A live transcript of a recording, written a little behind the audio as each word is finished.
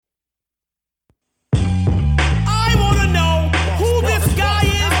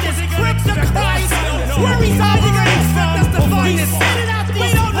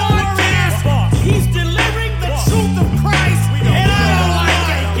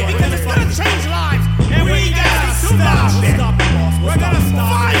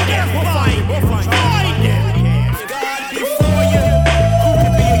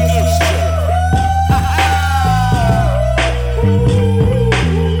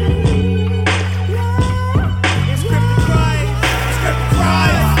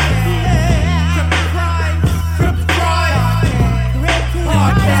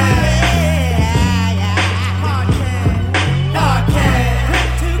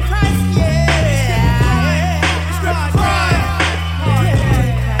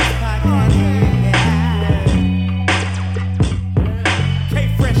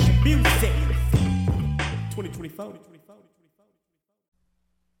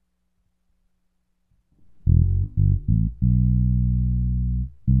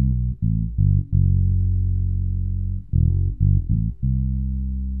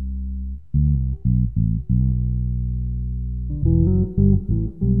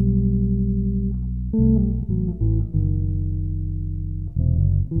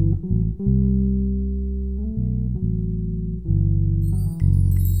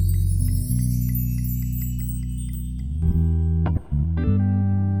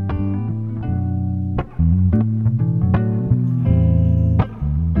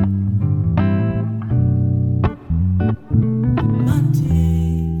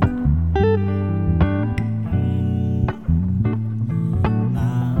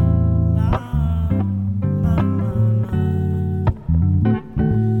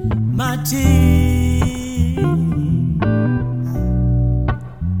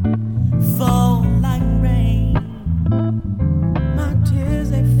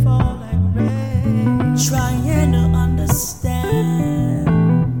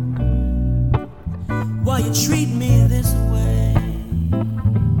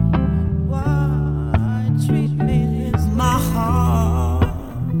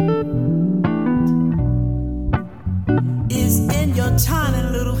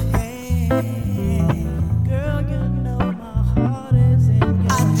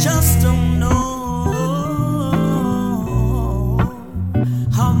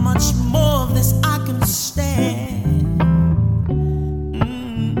much more of this I can stand.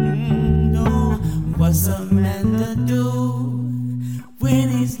 No, what's a man to do when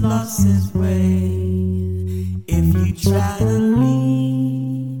he's lost his way? If you try to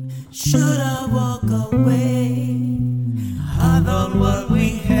leave, should I walk away? I thought what we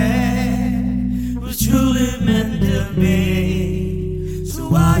had was truly meant to be. So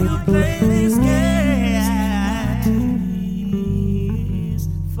why you play these games?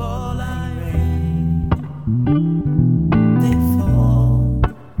 Fall like rain. They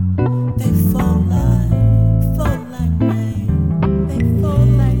fall like rain. They fall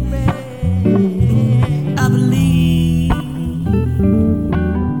like rain. I believe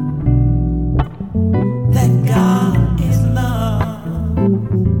that God is love.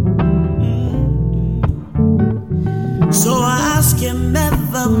 So I ask Him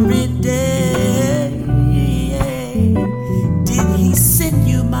every day, did He send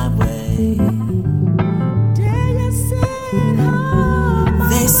you my way? Did you send home my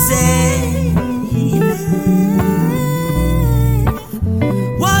They say,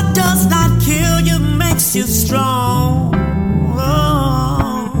 what does not kill you makes you strong.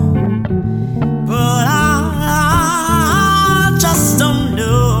 But I just don't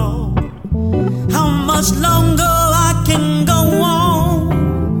know how much longer I can go on.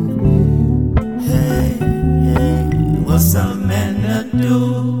 Hey, what's a man to do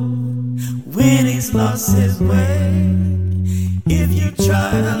when he's lost his way? If you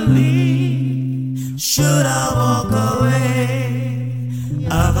try to leave, should I